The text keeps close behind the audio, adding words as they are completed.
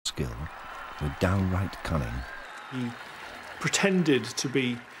skill with downright cunning. He pretended to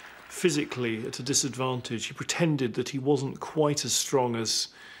be physically at a disadvantage. He pretended that he wasn't quite as strong as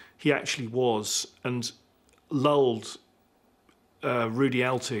he actually was, and lulled Rudy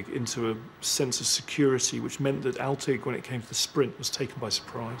Altig into a sense of security, which meant that Altig, when it came to the sprint, was taken by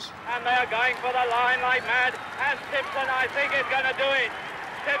surprise. And they're going for the line like mad, and Simpson, I think, is going to do it.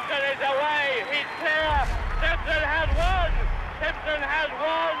 Simpson is away, he's clear. Simpson has won! Simpson has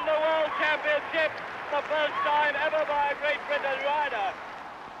won the World Championship, the first time ever by a Great Britain rider.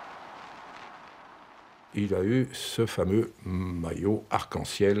 Il a eu ce fameux maillot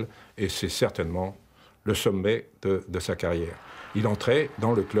arc-en-ciel, et c'est certainement le sommet de sa carrière. Il entrait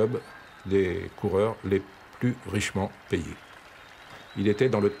dans le club des coureurs les plus richement payés. Il était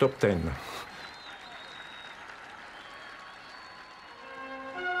dans le top 10.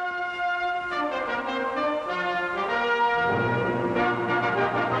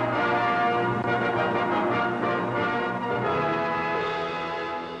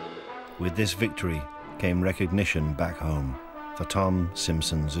 With this victory came recognition back home for Tom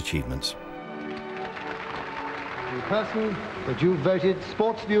Simpson's achievements. The person that you voted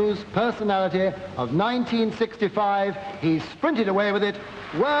Sports View's Personality of 1965, he sprinted away with it,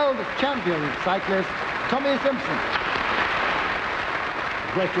 world champion cyclist Tommy Simpson.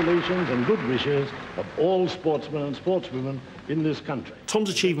 Congratulations and good wishes of all sportsmen and sportswomen in this country. Tom's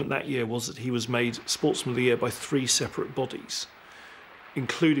achievement that year was that he was made Sportsman of the Year by 3 separate bodies,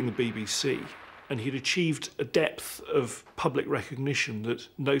 including the BBC, and he'd achieved a depth of public recognition that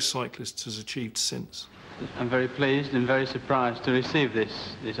no cyclist has achieved since. I'm very pleased and very surprised to receive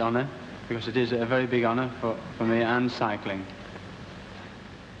this honour, because it is a very big honour for me and cycling.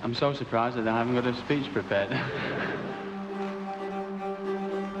 I'm so surprised that I haven't got a speech prepared.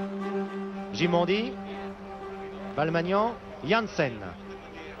 Gimondi, Balmagnan, Janssen.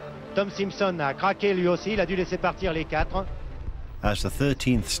 Tom Simpson a craqué lui aussi, il a dû laisser partir les 4. As the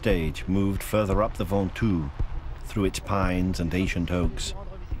 13th stage moved further up the Ventoux, through its pines and ancient oaks,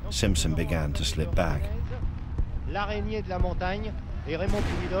 Simpson began to slip back. L'araignée de la montagne et Raymond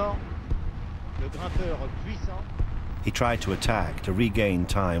Poulidor, le grimpeur puissant. He tried to attack to regain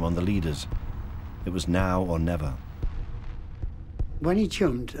time on the leaders. It was now or never. When he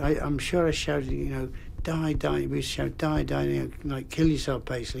jumped, I'm sure I shouted, you know, die, die. We shout, die, die, you know, like kill yourself,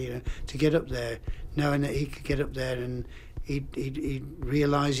 basically, you know, to get up there, knowing that he could get up there and he'd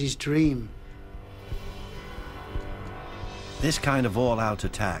realise his dream. This kind of all-out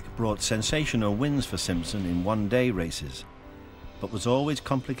attack brought sensational wins for Simpson in one-day races, but was always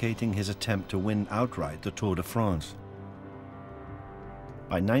complicating his attempt to win outright the Tour de France.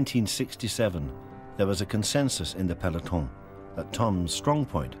 By 1967, there was a consensus in the peloton that Tom's strong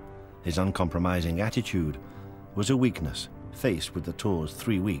point, his uncompromising attitude, was a weakness faced with the Tour's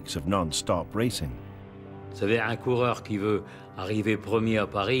 3 weeks of non-stop racing. Vous savez, un coureur qui veut arriver premier à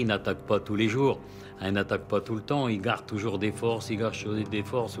Paris, il n'attaque pas tous les jours, il n'attaque pas tout le temps, il garde toujours des forces, il garde des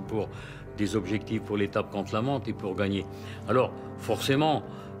forces pour des objectifs pour l'étape contre la montre et pour gagner. Alors, forcément,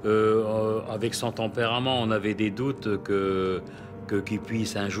 avec son tempérament, on avait des doutes qu'il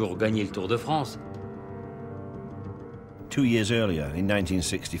puisse un jour gagner le Tour de France. 2 years earlier, in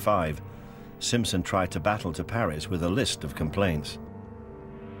 1965, Simpson tried to battle to Paris with a list of complaints.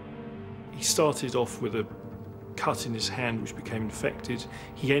 He started off with a cut in his hand which became infected.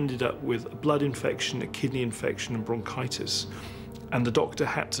 He ended up with a blood infection, a kidney infection and bronchitis, and the doctor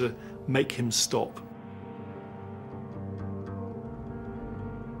had to make him stop.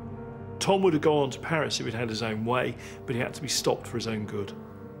 Tom would have gone on to Paris if he'd had his own way, but he had to be stopped for his own good.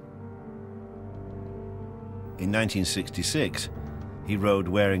 In 1966, he rode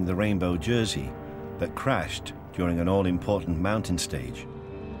wearing the rainbow jersey, but crashed during an all-important mountain stage.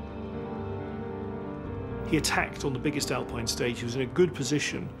 He attacked on the biggest alpine stage. He was in a good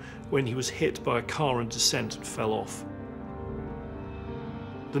position when he was hit by a car in descent and fell off.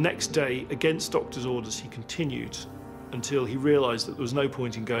 The next day, against doctor's orders, he continued until he realised that there was no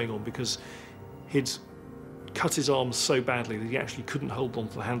point in going on because he'd cut his arms so badly that he actually couldn't hold on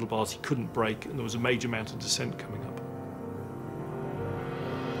to the handlebars, he couldn't brake, and there was a major mountain descent coming up.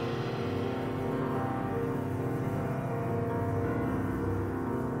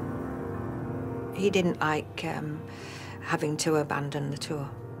 He didn't like having to abandon the Tour.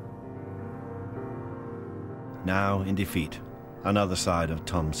 Now, in defeat, another side of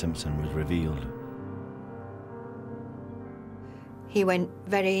Tom Simpson was revealed. He went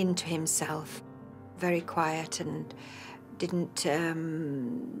very into himself, very quiet, and didn't,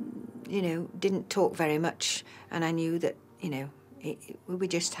 you know, didn't talk very much. And I knew that, you know, we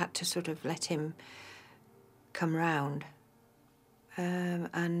just had to sort of let him come round.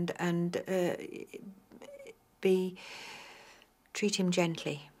 and treat him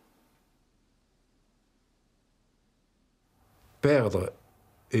gently. Perdre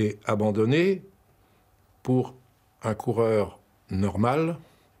et abandonner, pour un coureur normal,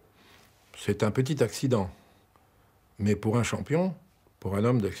 c'est un petit accident. Mais pour un champion, pour un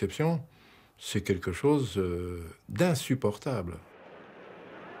homme d'exception, c'est quelque chose d'insupportable.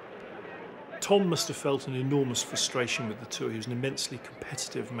 Tom must have felt an enormous frustration with the Tour. He was an immensely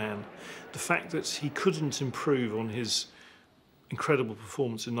competitive man. The fact that he couldn't improve on his incredible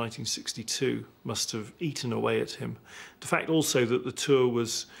performance in 1962 must have eaten away at him. The fact also that the Tour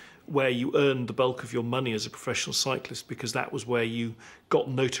was where you earned the bulk of your money as a professional cyclist, because that was where you got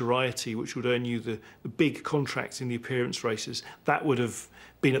notoriety, which would earn you the big contracts in the appearance races, that would have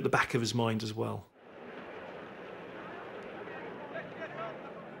been at the back of his mind as well.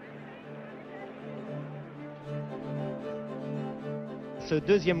 Ce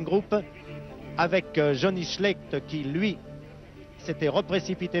deuxième groupe avec Johnny Schlecht qui, lui, s'était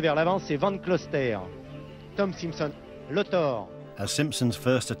reprécipité vers l'avant, c'est Van Closter, Tom Simpson, Lothar. As Simpson's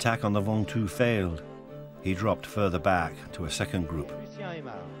first attack on the Ventoux failed, he dropped further back to a second group.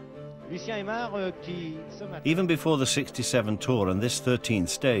 Lucien Aymar qui ce matin... Even before the 67 Tour and this 13th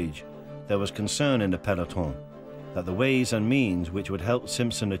stage, there was concern in the peloton that the ways and means which would help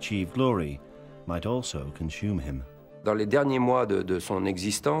Simpson achieve glory might also consume him. Dans les derniers mois de son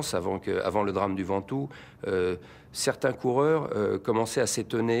existence, avant le drame du Ventoux, certains coureurs commençaient à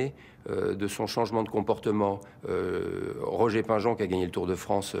s'étonner de son changement de comportement. Roger Pingeon, qui a gagné le Tour de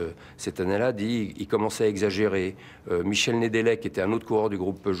France cette année-là, dit qu'il commençait à exagérer. Michel Nedelec, qui était un autre coureur du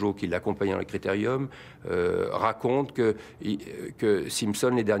groupe Peugeot qui l'accompagnait dans le Critérium, raconte que Simpson,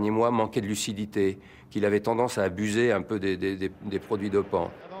 les derniers mois, manquait de lucidité, qu'il avait tendance à abuser un peu des produits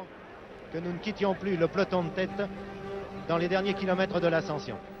dopants. Avant que nous ne quittions plus le peloton de tête dans les derniers kilomètres de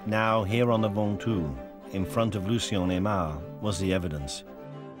l'ascension. Now, here on the Ventoux, in front of Lucien Aymar, was the evidence.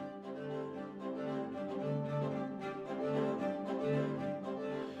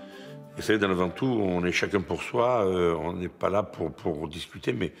 Vous savez, dans le Ventoux, on est chacun pour soi, on n'est pas là pour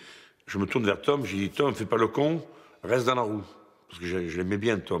discuter, mais je me tourne vers Tom, j'ai dit, Tom, fais pas le con, reste dans la roue. Parce que je l'aimais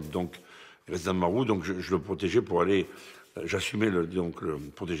bien, Tom, donc reste dans ma roue, donc je le protégeais pour aller, j'assumais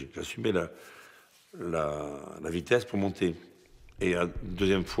j'assumais la vitesse pour monter. Et la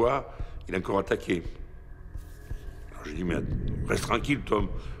deuxième fois, il a encore attaqué. Alors j'ai dit, mais reste tranquille, Tom,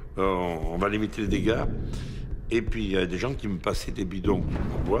 on va limiter les dégâts. Et puis il y a des gens qui me passaient des bidons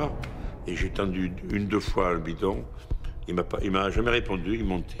pour boire, et j'ai tendu deux fois le bidon. Il m'a jamais répondu, il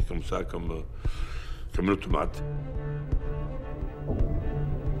montait comme ça, comme l'automate.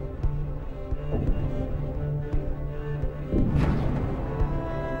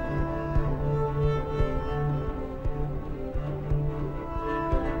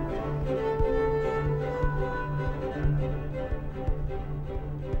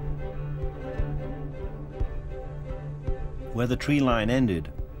 Where the tree line ended,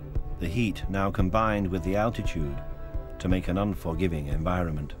 the heat now combined with the altitude to make an unforgiving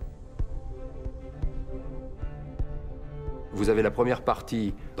environment. Vous avez la première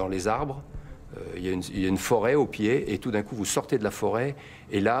partie dans les arbres, il y a une forêt au pied, et tout d'un coup vous sortez de la forêt,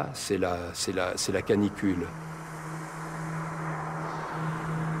 et là c'est la canicule.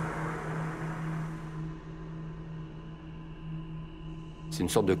 C'est une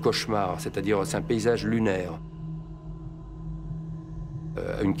sorte de cauchemar, c'est-à-dire c'est un paysage lunaire.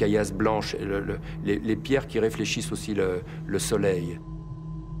 Une caillasse blanche, les pierres qui réfléchissent aussi le soleil.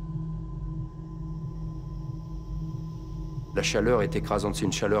 La chaleur est écrasante, c'est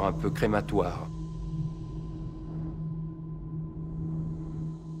une chaleur un peu crématoire.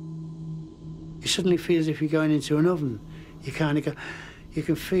 You suddenly feel as if you're going into an oven. You kind of go, you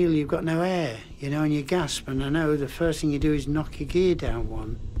can feel you've got no air, you know, and you gasp. And I know the first thing you do is knock your gear down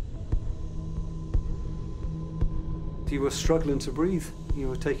one. You were struggling to breathe. You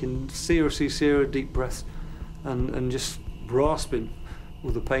were taking seriously deep breaths and just rasping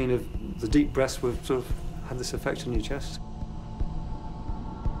with the pain of the deep breaths would sort of had this effect on your chest.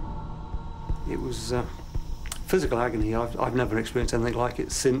 It was physical agony. I've never experienced anything like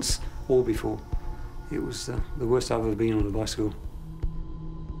it since or before. It was the worst I've ever been on a bicycle.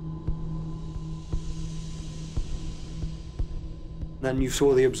 Then you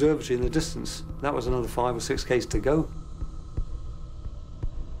saw the observatory in the distance. That was another 5 or 6 k's to go.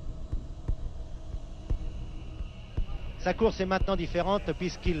 Sa course est maintenant différente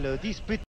puisqu'il dispute